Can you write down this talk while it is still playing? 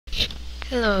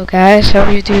Hello guys, how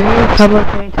are you doing? Public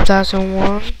Day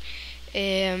 2001.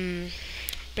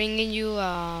 Bringing you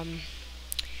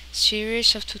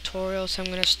series of tutorials. I'm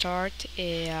gonna start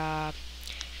a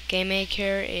game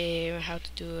maker, how to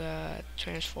do a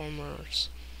Transformers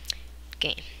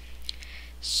game.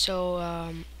 So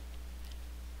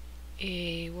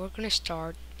we're gonna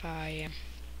start by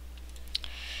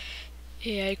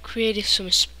I created some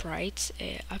sprites.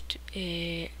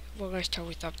 We're gonna start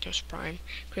with Optimus Prime.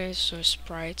 Create some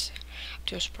sprites,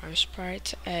 Optimus Prime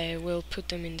sprites. I will put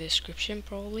them in the description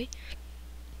probably.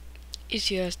 It's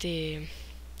just the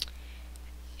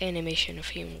animation of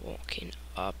him walking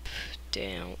up,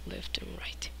 down, left, and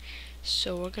right.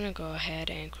 So we're gonna go ahead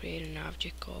and create an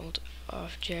object called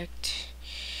Object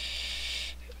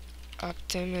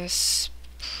Optimus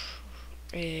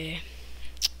Prime.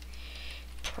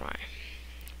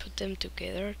 Put them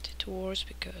together, the two words,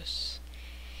 because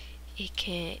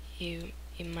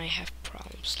it might have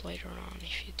problems later on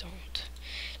if you don't.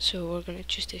 So we're gonna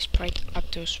choose the sprite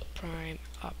Optimus Prime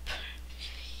up,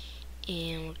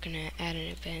 and we're gonna add an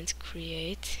event,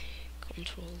 create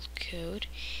control code.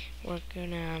 We're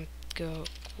gonna go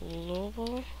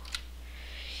global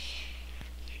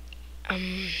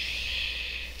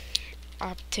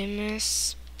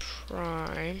Optimus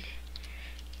Prime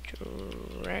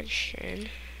direction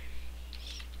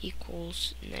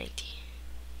equals 90.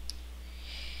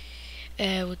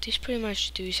 What this pretty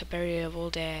much do is a variable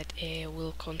that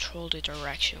will control the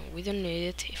direction. We don't need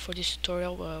it for this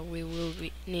tutorial, but we will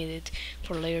need it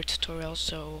for later tutorials,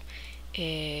 so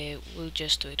we'll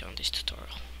just do it on this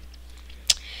tutorial.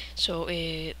 So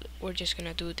we're just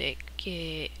gonna do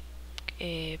the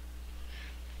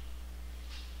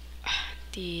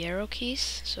arrow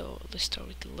keys. So let's start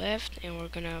with the left, and we're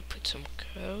gonna put some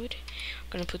code.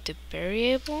 We're gonna put the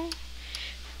variable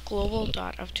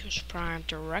global.Optimus Prime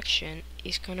direction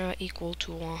is gonna equal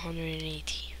to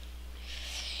 180,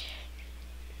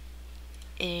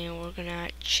 and we're gonna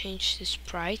change the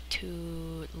sprite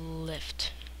to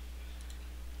left,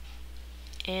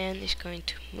 and it's going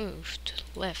to move to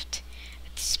the left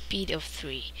at the speed of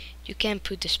 3. You can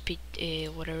put the speed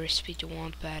whatever speed you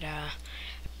want, but I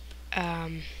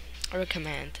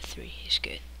recommend 3 is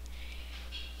good.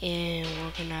 And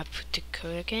we're gonna put the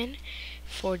code again.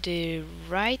 For the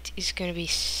right, it's gonna be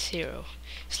 0.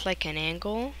 It's like an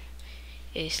angle.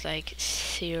 It's like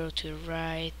 0 to the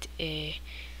right,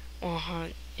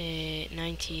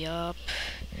 190 up,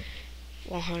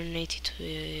 180 to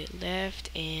the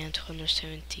left, and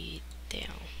 170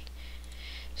 down.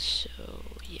 So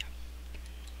yeah,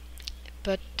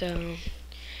 but you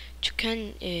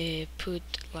can put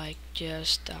like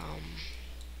just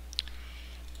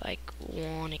like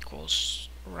 1 equals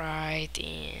right,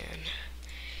 and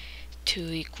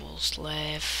 2 equals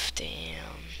left,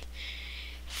 and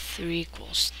 3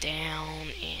 equals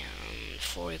down, and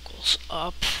 4 equals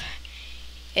up.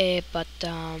 But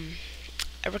I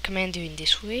recommend doing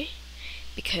this way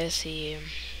because you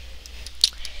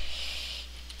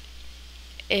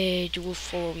will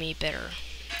follow me better.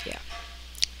 Yeah,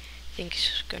 I think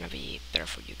it's gonna be better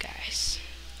for you guys.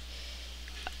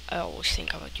 I always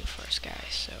think about you first, guys.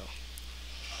 So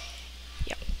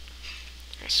yeah.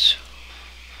 So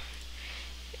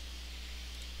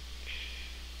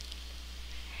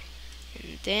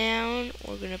and down,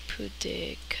 we're gonna put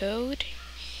the code.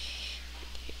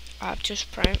 Optimus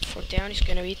Prime for down is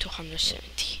gonna be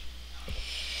 270.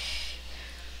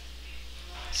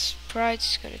 Sprite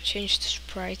is gonna change the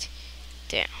sprite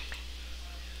down.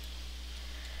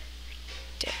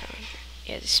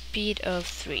 At the speed of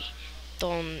 3.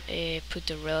 Don't put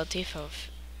the relative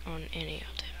on any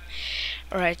of them.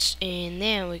 Alright, and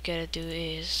now we gotta do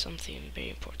is something very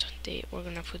important. We're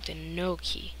gonna put the no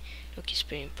key. No key is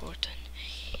very important.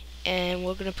 And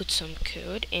we're gonna put some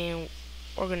code, and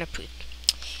we're gonna put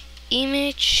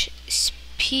image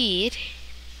speed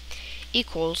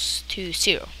equals to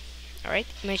 0. Alright,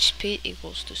 image speed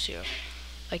equals to 0.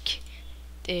 Like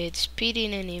the speed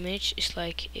in an image is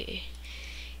like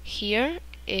here,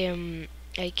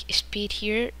 like speed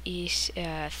here is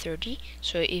 30.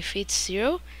 So if it's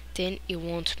 0, then it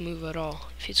won't move at all.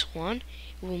 If it's 1,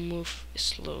 it will move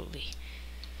slowly.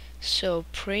 So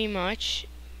pretty much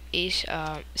is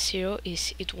 0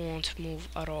 is it won't move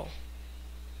at all.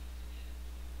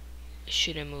 It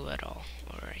shouldn't move at all.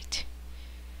 Alright,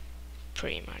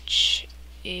 pretty much.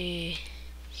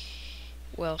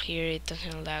 Well, here it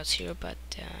doesn't allow 0, but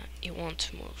it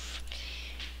won't move.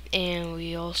 And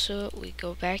we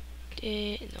go back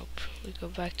nope, we go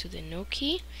back to the no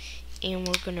key, and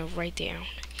we're gonna write down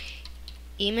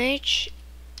image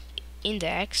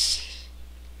index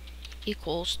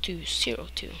equals to 0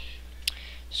 2.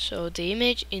 So the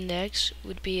image index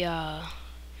would be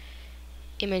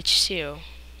image 0.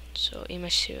 So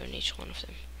image 0 in each one of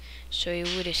them. So it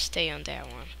would stay on that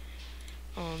one.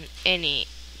 On any,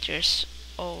 there's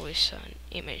always an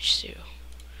image 0.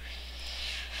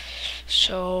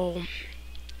 So,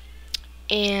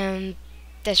 and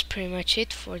that's pretty much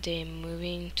it for the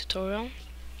moving tutorial.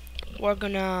 We're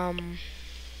gonna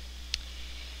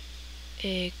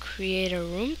create a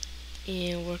room,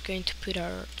 and we're going to put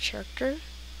our character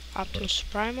Optimus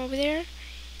Prime over there.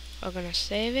 We're gonna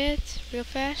save it real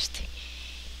fast,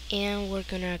 and we're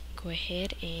gonna go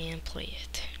ahead and play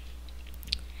it.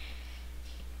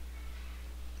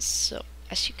 So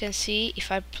as you can see,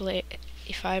 if I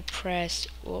press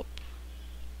whoop,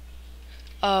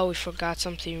 oh, we forgot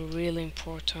something really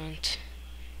important.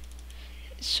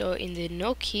 So in the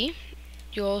no key,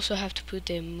 you also have to put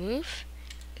the move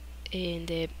in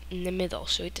the middle,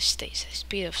 so it stays a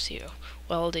speed of 0.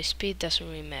 Well, the speed doesn't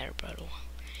really matter, but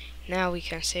now we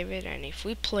can save it, and if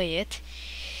we play it,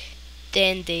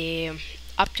 then the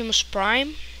Optimus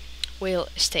Prime will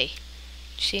stay.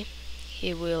 See,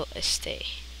 he will stay.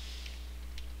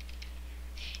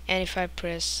 And if I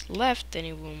press left, then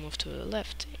it will move to the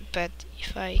left. But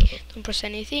if I don't press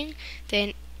anything,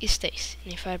 then it stays.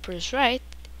 And if I press right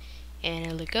and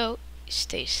I let go, it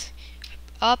stays.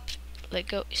 Up, let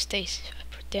go, it stays. If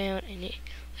I put down and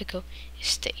let go, it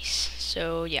stays.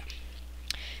 So yeah,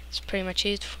 that's pretty much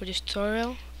it for this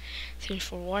tutorial. Thanks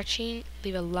for watching.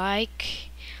 Leave a like,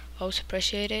 always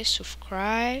appreciate it.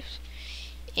 Subscribe,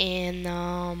 and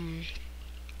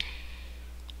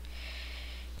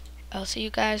I'll see you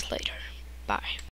guys later. Bye.